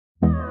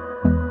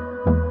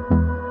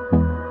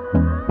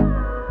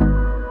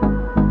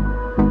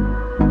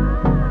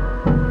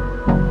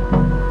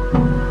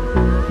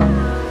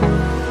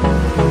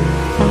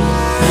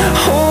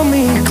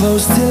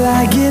close till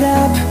I get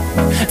up.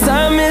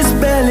 Time is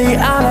barely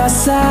on our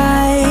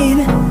side.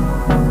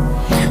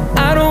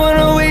 I don't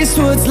wanna waste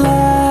what's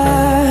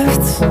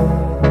left.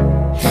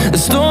 The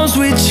storms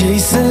we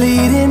chase are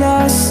leading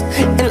us,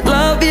 and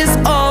love is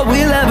all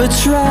we'll ever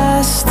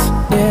trust.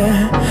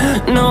 Yeah,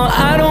 no,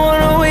 I don't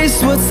wanna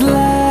waste what's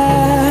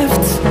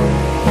left.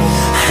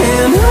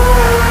 And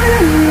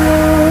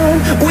on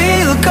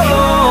we'll go,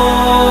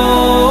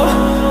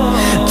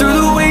 through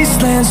the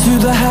wastelands,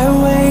 through the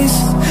highways,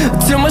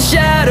 till my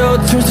shadow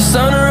turns to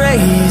sun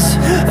rays.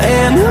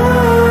 And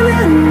on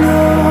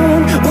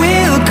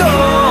we'll go,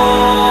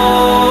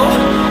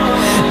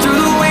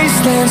 through the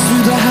wastelands,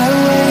 through the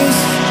highways,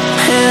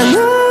 and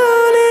on.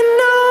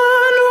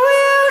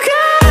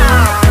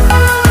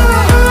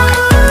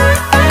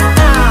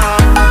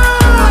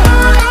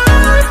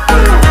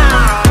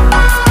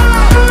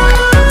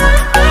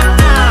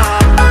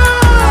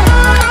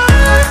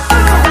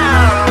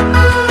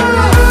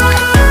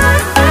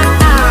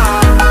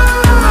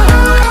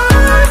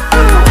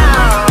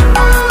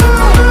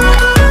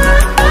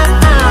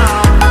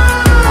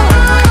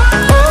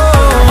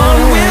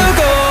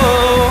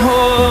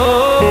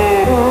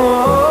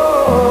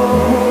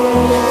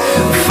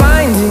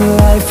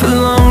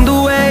 Along the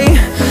way,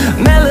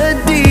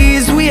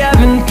 melodies we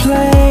haven't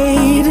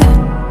played.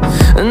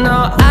 No,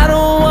 I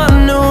don't want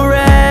no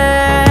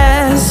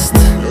rest.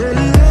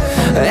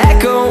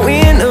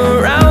 Echoing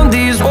around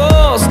these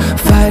walls,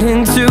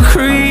 fighting to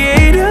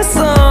create a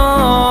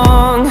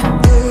song.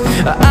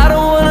 I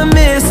don't wanna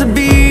miss a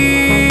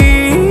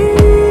beat.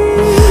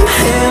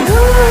 And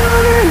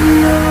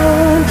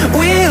on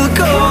we'll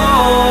go,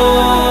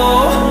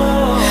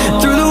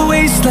 through the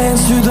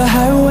wastelands, through the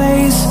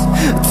highways,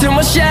 till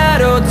my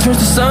shadow turns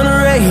to sun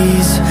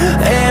rays.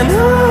 And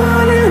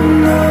on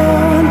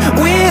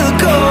we'll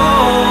go,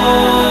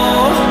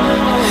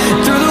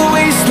 through the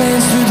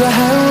wastelands, through the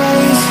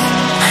highways,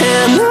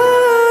 and on.